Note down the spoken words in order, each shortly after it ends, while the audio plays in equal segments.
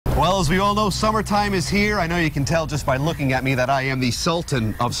Well, as we all know, summertime is here. I know you can tell just by looking at me that I am the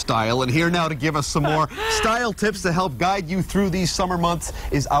Sultan of Style. And here now to give us some more style tips to help guide you through these summer months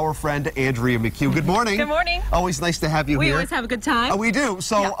is our friend Andrea McHugh. Good morning. Good morning. Always nice to have you here. We always have a good time. We do.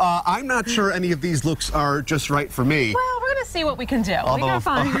 So I'm not sure any of these looks are just right for me. Well, we're going to see what we can do.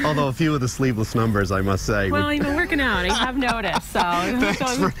 Although a few of the sleeveless numbers, I must say. Well, you've been working out. I have noticed.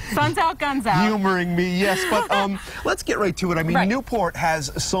 So sun's out, guns out. Humoring me, yes. But let's get right to it. I mean, Newport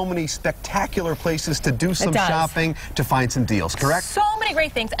has so many spectacular places to do some shopping, to find some deals, correct? So many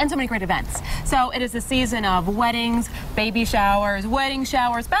great things and so many great events. So it is the season of weddings, baby showers, wedding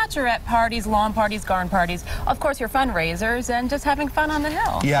showers, bachelorette parties, lawn parties, garden parties, of course your fundraisers, and just having fun on the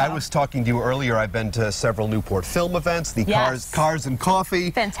hill. Yeah, I was talking to you earlier. I've been to several Newport film events, the Cars and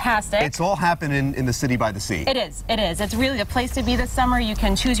Coffee. Fantastic. It's all happening in the city by the sea. It is. It is. It's really the place to be this summer. You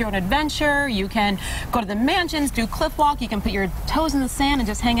can choose your own adventure. You can go to the mansions, do cliff walk. You can put your toes in the sand and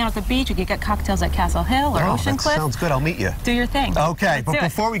just hang out at the beach. You can get cocktails at Castle Hill or Ocean Cliff. Sounds good. I'll meet you. Do your thing. Okay, but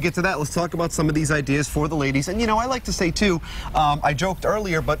before we get to that, let's talk about some of these ideas for the ladies. And, you know, I like to say, too, I joked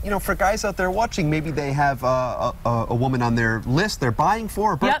earlier, but, you know, for guys out there watching, maybe they have a woman on their list they're buying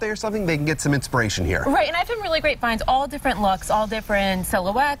for a birthday or something, they can get some inspiration here. Right, and I've been really great finds, all different looks, all different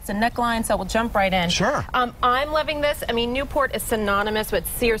silhouettes and necklines, so we'll jump right in. Sure. I'm loving this. I mean, Newport is synonymous with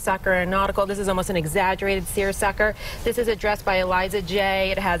seersucker and nautical. This is almost an exaggerated seersucker. This is a dress by Eliza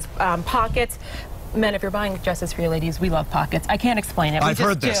J. It has pockets. Men, if you're buying dresses for your ladies, we love pockets. I can't explain it. I've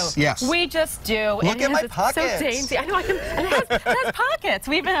heard this, yes. We just do. Look at my pockets. It's so dainty. I know, and it has pockets.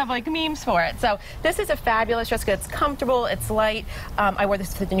 We even have, like, memes for it. So this is a fabulous dress. It's comfortable. It's light. I wore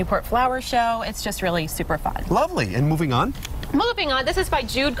this to the Newport Flower Show. It's just really super fun. Lovely. And moving on? Moving on, this is by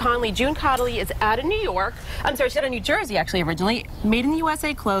Jude Conley. June Conley is out of New York. I'm sorry, she's out of New Jersey, actually, originally. Made in the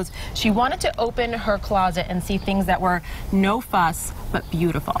USA clothes. She wanted to open her closet and see things that were no fuss, but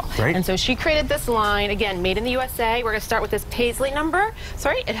beautiful. Great. And so she created this line, again, made in the USA. We're going to start with this paisley number.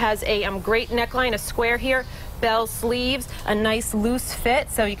 Sorry, it has a great neckline, a square here, bell sleeves, a nice loose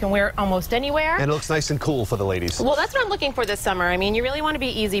fit, so you can wear it almost anywhere. And it looks nice and cool for the ladies. Well, that's what I'm looking for this summer. I mean, you really want to be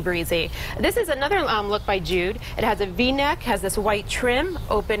easy breezy. This is another look by Jude. It has a V-neck, has this white trim,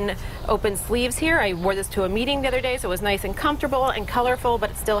 open sleeves here. I wore this to a meeting the other day, so it was nice and comfortable and colorful, but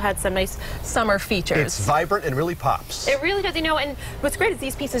it still had some nice summer features. It's vibrant and really pops. It really does, you know, and what's great is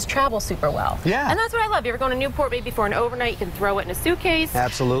these pieces travel super well. Yeah. And that's what I love. You ever going to Newport maybe for an overnight, you can throw it in a suitcase.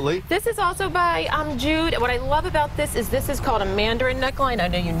 Absolutely. This is also by Jude. What I love about this is called a Mandarin neckline. I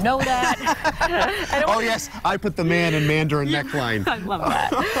know you know that. Oh, yes. I put the man in Mandarin neckline. I love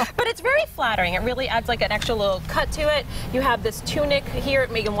that. But it's very flattering. It really adds like an extra little cut to it. You have this tunic here.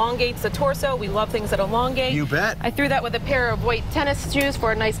 It elongates the torso. We love things that elongate. You bet. I threw that with a pair of white tennis shoes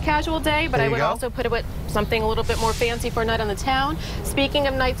for a nice casual day, but I would also put it with something a little bit more fancy for a night on the town. Speaking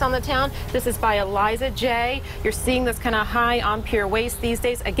of nights on the town, this is by Eliza J. You're seeing this kind of high on pure waist these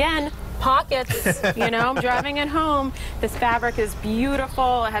days. Again, pockets, you know, I'm driving it home. This fabric is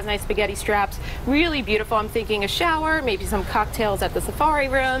beautiful. It has nice spaghetti straps. Really beautiful. I'm thinking a shower, maybe some cocktails at the safari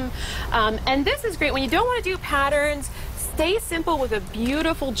room. And this is great when you don't want to do patterns. Stay simple with a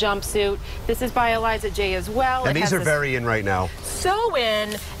beautiful jumpsuit. This is by Eliza J as well. And these are very in right now. So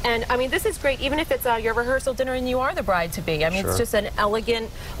in, and I mean, this is great even if it's your rehearsal dinner and you are the bride-to-be. I mean, it's just an elegant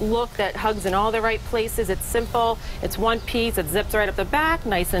look that hugs in all the right places. It's simple. It's one piece. It zips right up the back,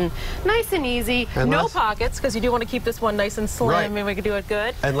 nice and easy. And no pockets, because you do want to keep this one nice and slim, and we can do it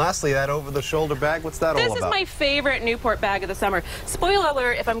good. And lastly, that over-the-shoulder bag, what's that all about? This is my favorite Newport bag of the summer. Spoiler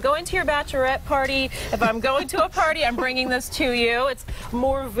alert, if I'm going to your bachelorette party, if I'm going to a party, I'm bringing this to you. It's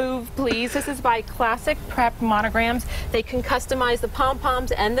more Vouv, please. This is by Classic Prep Monograms. They can customize the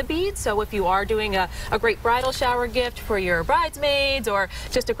pom-poms and the beads, so if you are doing a great bridal shower gift for your bridesmaids or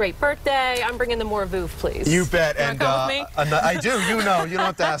just a great birthday, I'm bringing the more Vouv, please. You bet. You come with me? I do. You know. You don't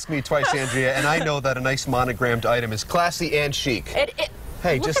have to ask me twice, Andrea. And I know that a nice monogrammed item is classy and chic.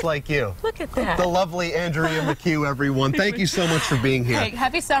 Hey, just like you. Look at that. The lovely Andrea McHugh, everyone. Thank you so much for being here. Hey,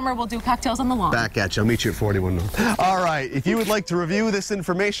 happy summer. We'll do cocktails on the lawn. Back at you. I'll meet you at 41 North. All right. If you would like to review this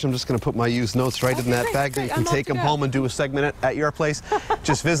information, I'm just going to put my used notes right in that bag. That you can take them home and do a segment at your place.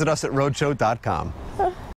 Just visit us at rhodeshow.com.